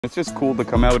It's just cool to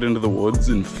come out into the woods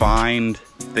and find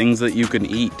things that you can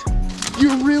eat.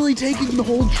 You're really taking the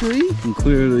whole tree? You can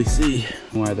clearly see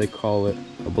why they call it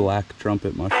a black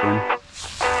trumpet mushroom.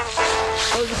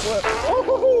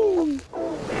 Oh!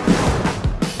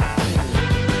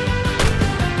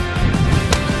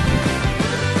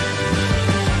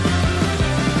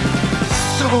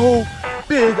 So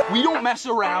big. We don't mess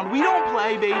around. We don't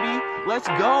play, baby. Let's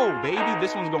go, baby.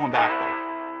 This one's going back though.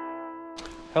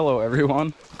 Hello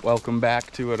everyone. Welcome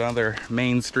back to another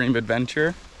mainstream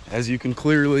adventure. As you can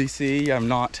clearly see, I'm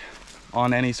not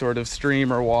on any sort of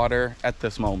stream or water at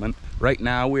this moment. Right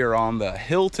now we are on the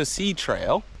Hill to Sea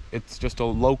trail. It's just a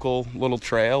local little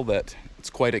trail that it's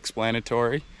quite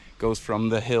explanatory. Goes from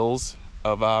the hills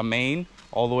of Maine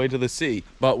all the way to the sea.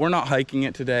 But we're not hiking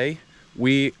it today.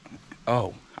 I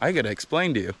gotta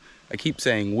explain to you. I keep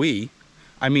saying we.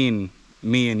 I mean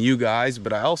me and you guys,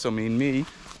 but I also mean me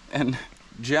and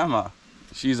Gemma.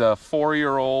 She's a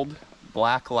 4-year-old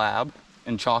black lab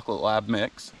and chocolate lab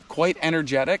mix. Quite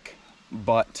energetic,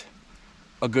 but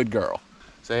a good girl.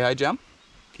 Say hi, Gem.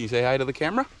 Can you say hi to the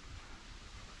camera?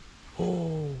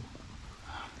 Oh.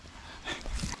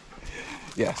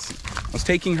 Yes. I was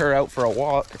taking her out for a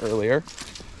walk earlier,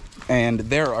 and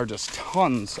there are just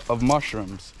tons of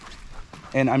mushrooms.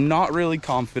 And I'm not really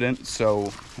confident,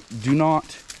 so do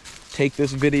not take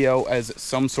this video as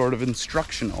some sort of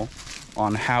instructional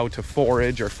on how to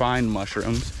forage or find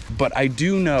mushrooms. But I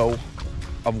do know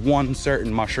of one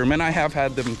certain mushroom, and I have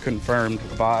had them confirmed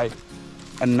by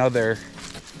another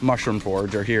mushroom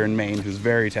forager here in Maine who's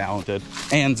very talented,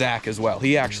 and Zach as well.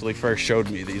 He actually first showed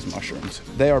me these mushrooms.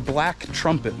 They are black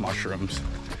trumpet mushrooms,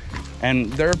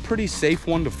 and they're a pretty safe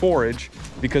one to forage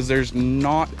because there's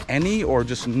not any or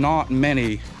just not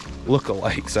many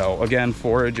look-alike. So again,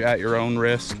 forage at your own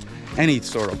risk. Any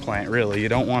sort of plant, really. You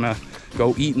don't want to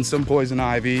go eating some poison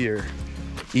ivy or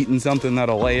eating something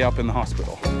that'll lay up in the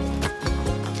hospital.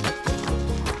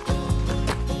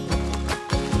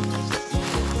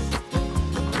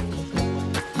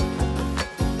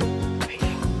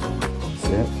 That's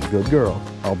it. Good girl.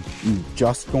 I'm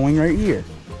just going right here.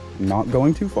 Not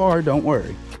going too far, don't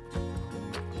worry.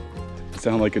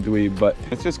 Sound like a dweeb, but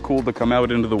it's just cool to come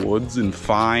out into the woods and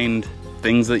find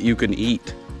things that you can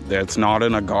eat. That's not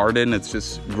in a garden, it's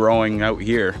just growing out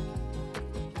here.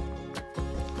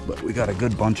 But we got a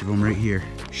good bunch of them right here.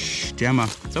 Shh, Gemma,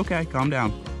 it's okay, calm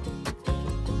down.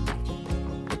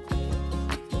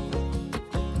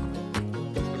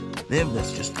 They have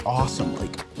this just awesome,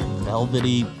 like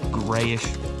velvety, grayish,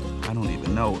 I don't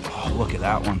even know. Oh, look at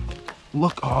that one.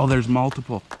 Look, oh, there's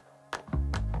multiple.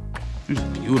 It's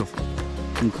beautiful.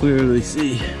 You can clearly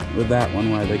see with that one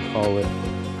why they call it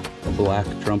a black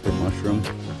trumpet mushroom.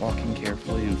 Walking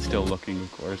carefully and still looking,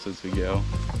 of course, as we go.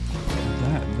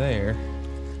 That there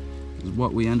is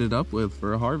what we ended up with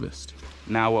for a harvest.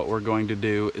 Now what we're going to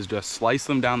do is just slice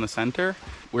them down the center.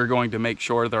 We're going to make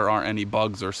sure there aren't any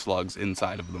bugs or slugs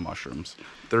inside of the mushrooms.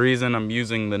 The reason I'm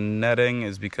using the netting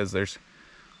is because there's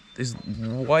this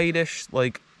whitish,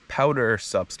 like, powder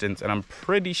substance, and I'm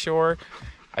pretty sure,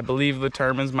 I believe the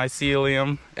term is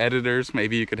mycelium. Editors,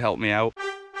 maybe you could help me out.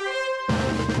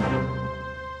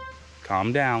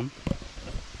 Calm down.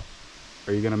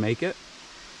 Are you gonna make it?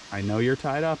 I know you're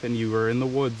tied up and you are in the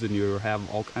woods and you have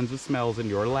all kinds of smells in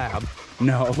your lab.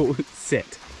 No,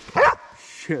 sit.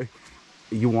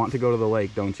 You want to go to the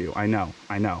lake, don't you? I know.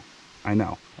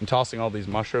 I'm tossing all these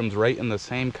mushrooms right in the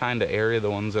same kind of area,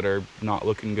 the ones that are not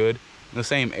looking good, in the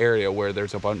same area where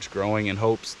there's a bunch growing, in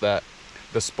hopes that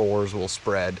the spores will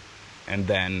spread and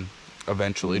then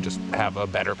eventually just have a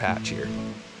better patch here.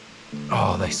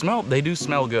 Oh, they do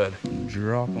smell good.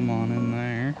 Drop them on in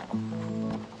there.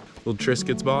 Little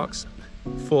Triscuits box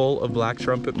full of black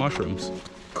trumpet mushrooms.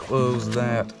 Close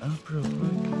that up real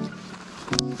quick.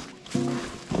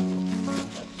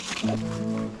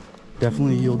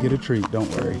 Definitely you'll get a treat, don't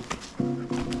worry.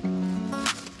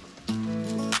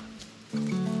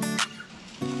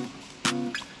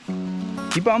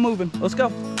 Keep on moving, let's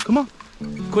go, come on.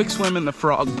 Quick swim in the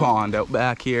frog pond out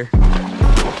back here.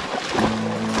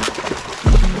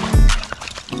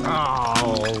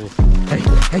 Oh, hey,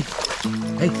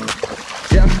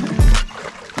 Gem.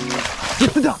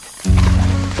 Get the duck.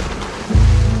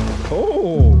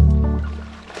 Oh,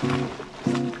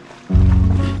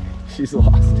 she's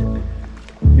lost it.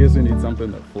 I guess we need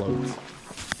something that floats.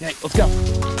 Hey, let's go.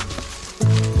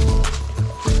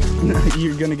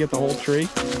 You're gonna get the whole tree?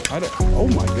 Oh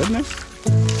my goodness.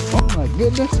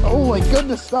 Oh my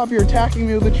goodness, stop, you're attacking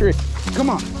me with the tree. Come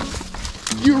on.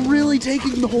 You're really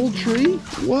taking the whole tree?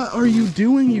 What are you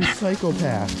doing, you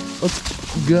psychopath? Let's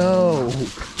go.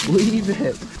 Leave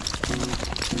it.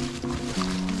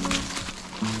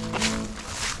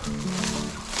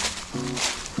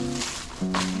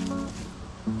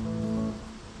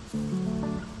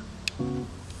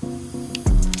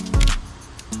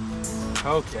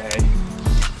 Okay,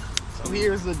 so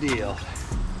here's the deal.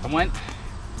 I went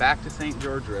back to St.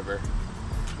 George River,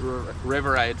 the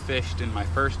river I had fished in my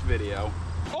first video.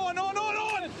 On!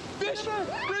 Fish are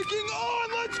freaking on!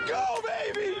 Let's go,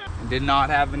 baby! And did not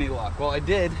have any luck. Well, I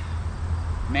did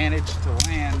manage to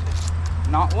land,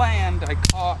 not land, I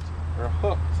caught or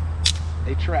hooked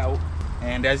a trout.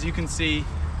 And as you can see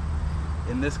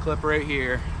in this clip right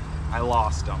here, I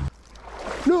lost them.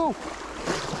 No!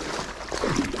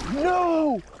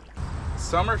 No!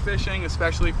 Summer fishing,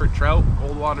 especially for trout,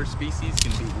 cold water species,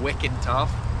 can be wicked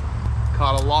tough.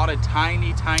 Caught a lot of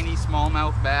tiny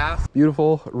smallmouth bass.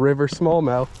 Beautiful river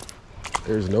smallmouth.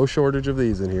 There's no shortage of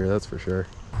these in here, that's for sure.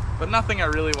 But nothing I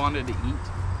really wanted to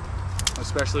eat,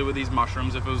 especially with these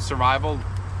mushrooms. If it was survival,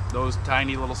 those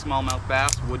tiny little smallmouth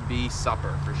bass would be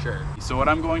supper for sure. So what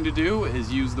I'm going to do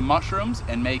is use the mushrooms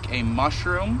and make a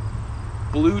mushroom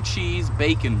blue cheese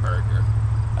bacon burger.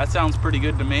 That sounds pretty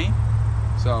good to me.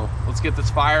 So let's get this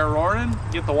fire roaring,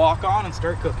 get the wok on, and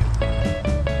start cooking.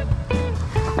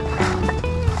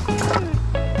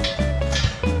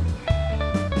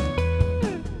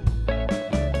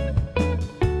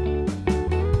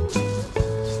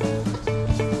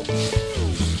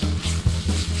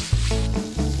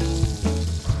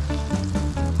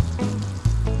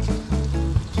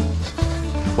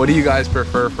 What do you guys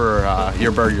prefer for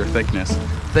your burger thickness?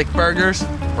 Thick burgers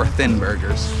or thin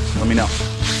burgers? Let me know.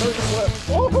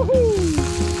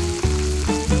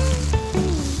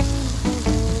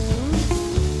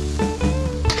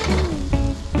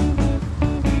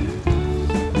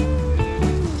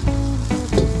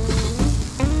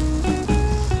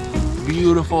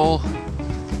 Beautiful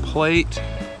plate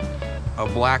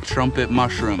of black trumpet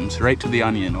mushrooms right to the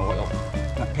onion oil.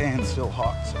 My pan's still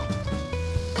hot, so.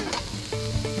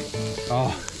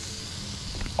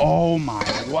 Oh my,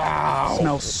 wow.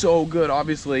 Smells so good.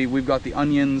 Obviously, we've got the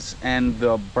onions and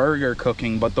the burger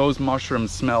cooking, but those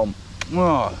mushrooms smell,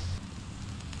 oh,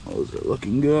 those are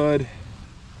looking good.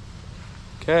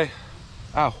 Okay.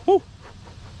 Oh, whoo.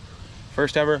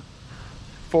 First ever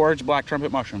foraged black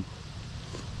trumpet mushroom.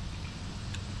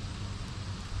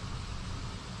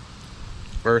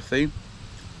 Earthy.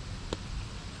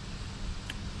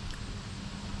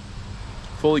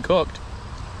 Fully cooked.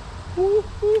 Woo,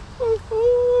 woo, woo,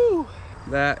 woo.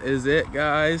 That is it,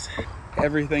 guys.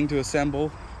 Everything to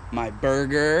assemble my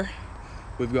burger.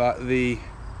 We've got the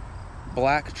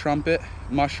black trumpet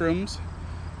mushrooms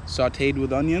sauteed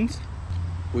with onions.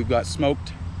 We've got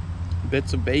smoked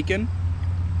bits of bacon.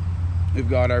 We've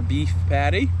got our beef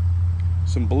patty,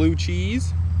 some blue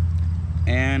cheese,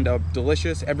 and a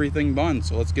delicious everything bun.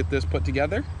 So let's get this put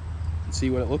together and see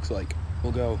what it looks like.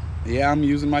 We'll go. Yeah, I'm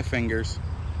using my fingers.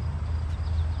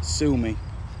 Sue me.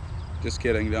 Just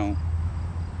kidding, don't.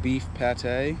 Beef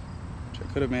pate, which I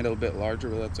could have made a bit larger,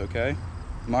 but that's okay.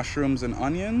 Mushrooms and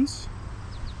onions.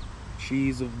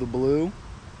 Cheese of the blue.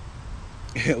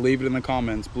 Leave it in the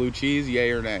comments. Blue cheese, yay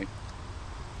or nay.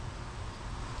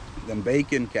 Then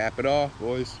bacon, cap it off,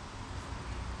 boys.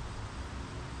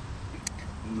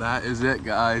 That is it,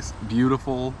 guys.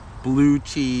 Beautiful blue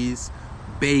cheese,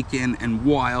 bacon, and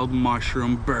wild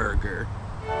mushroom burger.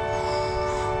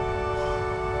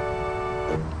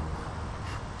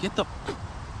 Get the...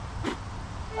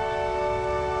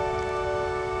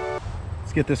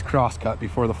 Let's get this cross cut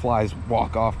before the flies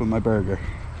walk off with my burger.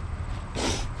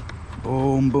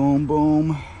 Boom, boom,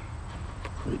 boom.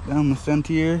 Right down the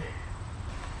center.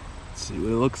 Let's see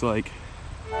what it looks like.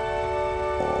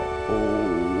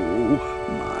 Oh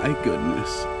my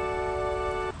goodness.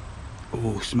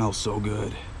 Oh, smells so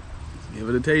good. Let's give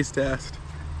it a taste test.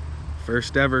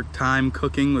 First ever time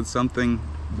cooking with something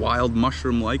wild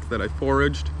mushroom like that I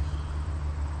foraged.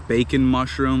 Bacon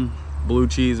mushroom blue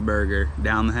cheeseburger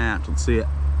down the hatch. Let's see it.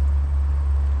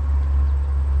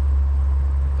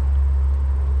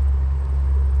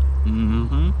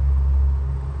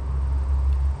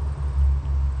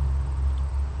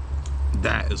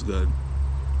 That is good.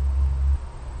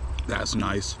 That's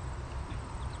nice.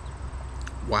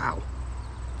 Wow.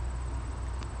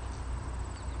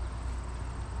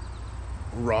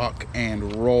 Rock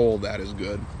and roll, that is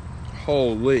good.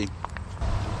 Holy.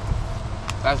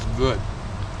 That's good.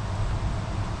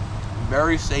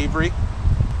 Very savory.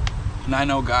 And I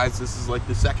know, guys, this is like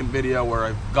the second video where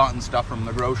I've gotten stuff from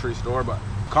the grocery store, but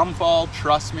come fall,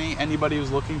 trust me, anybody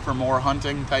who's looking for more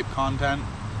hunting type content,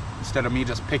 instead of me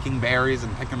just picking berries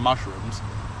and picking mushrooms,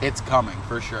 it's coming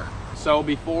for sure. So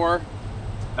before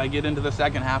I get into the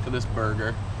second half of this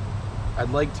burger,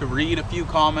 I'd like to read a few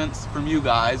comments from you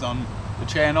guys on the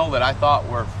channel that I thought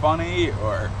were funny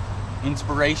or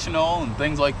inspirational and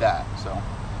things like that. So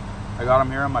I got them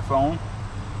here on my phone.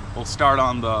 we'll start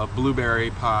on the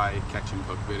blueberry pie catch and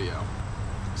cook video.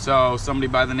 So somebody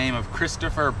by the name of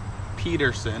Christopher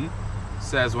Peterson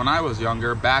says, when I was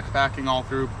younger, backpacking all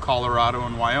through Colorado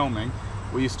and Wyoming,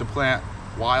 we used to plant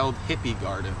wild hippie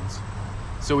gardens.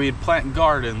 So we'd plant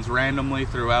gardens randomly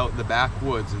throughout the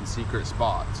backwoods in secret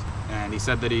spots. And he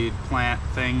said that he'd plant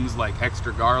things like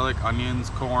extra garlic, onions,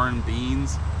 corn,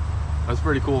 beans. That's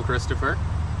pretty cool, Christopher.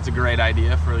 It's a great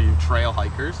idea for you trail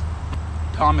hikers.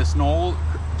 Thomas Knoll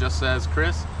just says,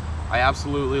 Chris, I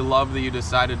absolutely love that you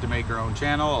decided to make your own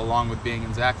channel along with being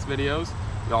in Zach's videos.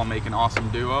 Y'all make an awesome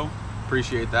duo.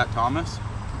 Appreciate that, Thomas.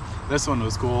 This one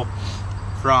was cool.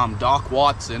 From Doc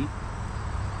Watson.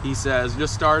 He says,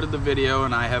 just started the video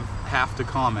and I have to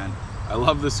comment. I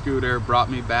love the scooter, brought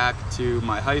me back to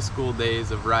my high school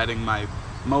days of riding my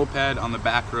moped on the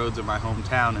back roads of my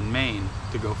hometown in Maine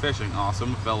to go fishing.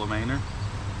 Awesome, fellow Mainer.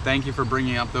 Thank you for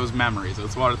bringing up those memories.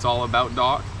 That's what it's all about,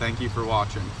 Doc. Thank you for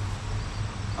watching.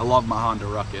 I love my Honda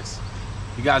Ruckus.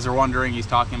 You guys are wondering, he's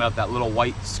talking about that little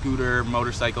white scooter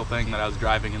motorcycle thing that I was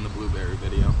driving in the blueberry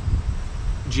video.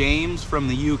 James from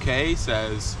the UK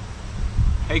says,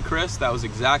 hey Chris, that was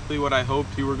exactly what I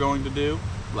hoped you were going to do.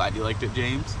 Glad you liked it,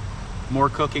 James. More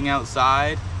cooking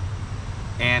outside,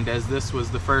 and as this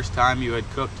was the first time you had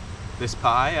cooked this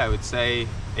pie, I would say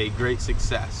a great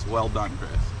success. Well done,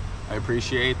 Chris. I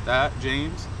appreciate that,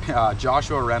 James.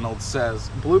 Joshua Reynolds says,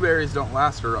 blueberries don't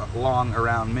last long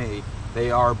around me.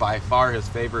 They are by far his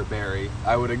favorite berry.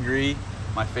 I would agree,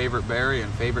 my favorite berry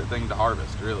and favorite thing to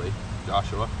harvest, really,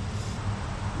 Joshua.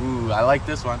 Ooh, I like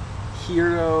this one.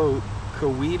 Hiro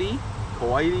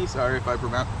Kawaiti, sorry if I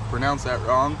pronounce that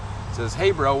wrong, says,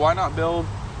 hey bro, why not build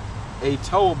a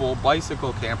towable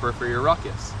bicycle camper for your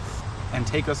ruckus and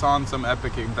take us on some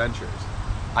epic adventures?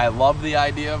 I love the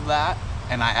idea of that,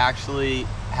 and I actually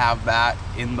have that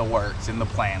in the works, in the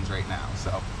plans right now,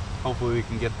 so hopefully we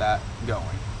can get that going.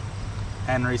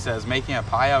 Henry says, making a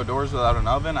pie outdoors without an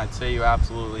oven, I'd say you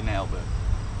absolutely nailed it.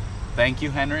 Thank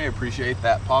you, Henry, I appreciate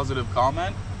that positive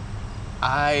comment.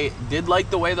 I did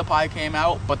like the way the pie came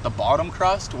out, but the bottom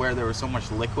crust, where there was so much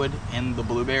liquid in the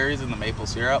blueberries and the maple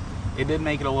syrup, it did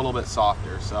make it a little bit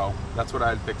softer, so that's what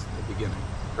I'd fix at the beginning,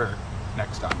 or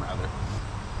next time rather.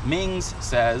 Mings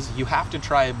says, you have to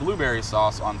try blueberry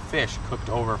sauce on fish cooked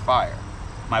over fire.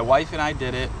 My wife and I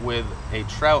did it with a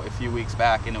trout a few weeks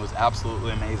back and it was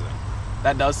absolutely amazing.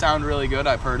 That does sound really good.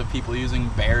 I've heard of people using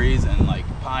berries and like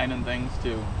pine and things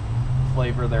to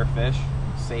flavor their fish,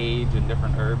 sage and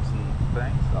different herbs and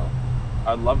things, so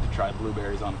I'd love to try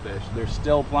blueberries on fish. There's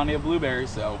still plenty of blueberries,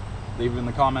 so leave it in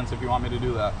the comments if you want me to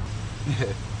do that.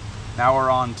 Now we're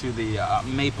on to the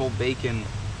maple bacon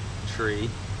tree,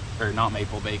 or not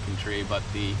maple bacon tree, but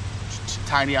the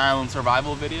Tiny Island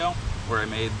survival video where I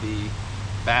made the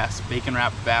bacon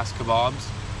wrapped bass kebabs.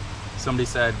 Somebody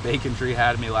said bacon tree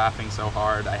had me laughing so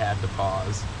hard I had to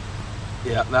pause.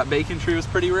 Yeah, that bacon tree was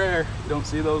pretty rare. You don't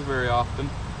see those very often.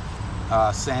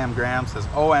 Sam Graham says,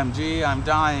 OMG, I'm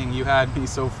dying. You had me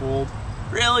so fooled.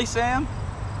 Really, Sam?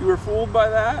 You were fooled by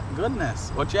that?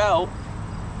 Goodness, watch out.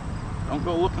 Don't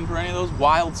go looking for any of those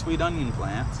wild sweet onion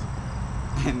plants.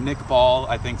 And Nick Ball,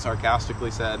 I think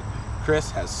sarcastically said,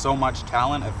 Chris has so much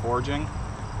talent at foraging.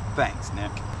 Thanks,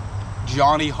 Nick.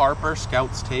 Johnny Harper,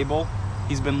 Scout's Table.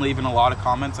 He's been leaving a lot of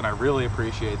comments and I really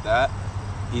appreciate that.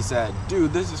 He said,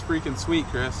 dude, this is freaking sweet,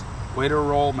 Chris. Way to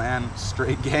roll, man.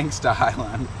 Straight gangsta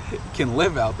Highland. Can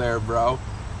live out there, bro.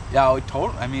 Yeah,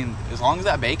 I mean, as long as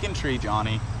that bacon tree,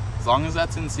 Johnny, as long as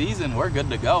that's in season, we're good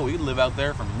to go. We'd live out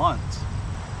there for months.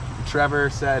 Trevor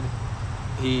said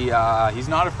he's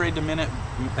not afraid to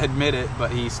admit it,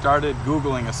 but he started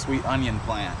Googling a sweet onion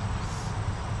plant.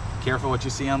 Careful what you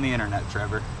see on the internet,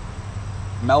 Trevor.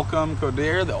 Malcolm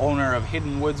Coder, the owner of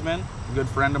Hidden Woodsman, a good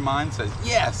friend of mine, says,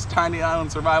 yes, Tiny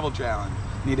Island Survival Challenge.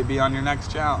 Need to be on your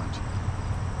next challenge.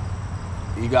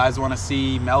 You guys want to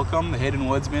see Malcolm, the Hidden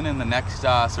Woodsman, in the next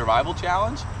survival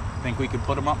challenge? Think we could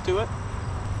put him up to it?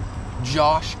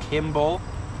 Josh Kimball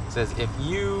says, if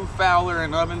you, Fowler,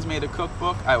 and Ovens made a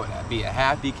cookbook, I would be a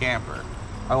happy camper.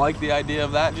 I like the idea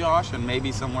of that, Josh, and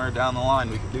maybe somewhere down the line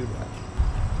we could do that.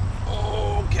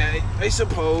 Okay, I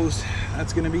suppose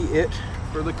that's going to be it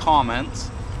for the comments.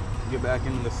 Get back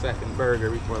into the second burger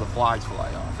before the flies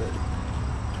fly off it.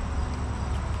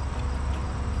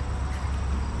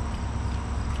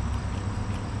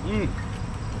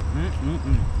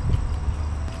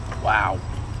 Wow,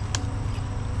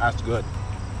 that's good.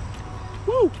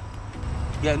 Woo!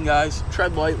 Again, guys,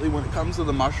 tread lightly when it comes to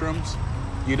the mushrooms.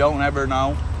 You don't ever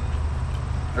know.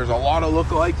 There's a lot of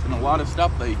lookalikes and a lot of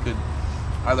stuff that you could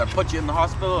either put you in the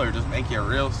hospital or just make you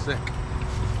real sick.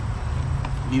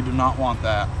 You do not want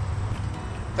that.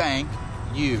 Thank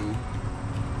you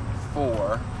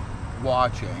for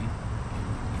watching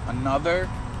another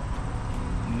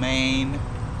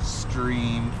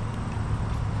mainstream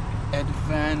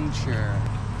adventure.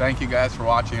 Thank you guys for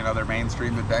watching another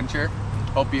mainstream adventure.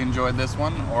 Hope you enjoyed this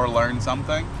one or learned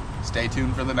something. Stay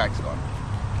tuned for the next one.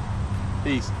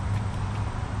 Peace.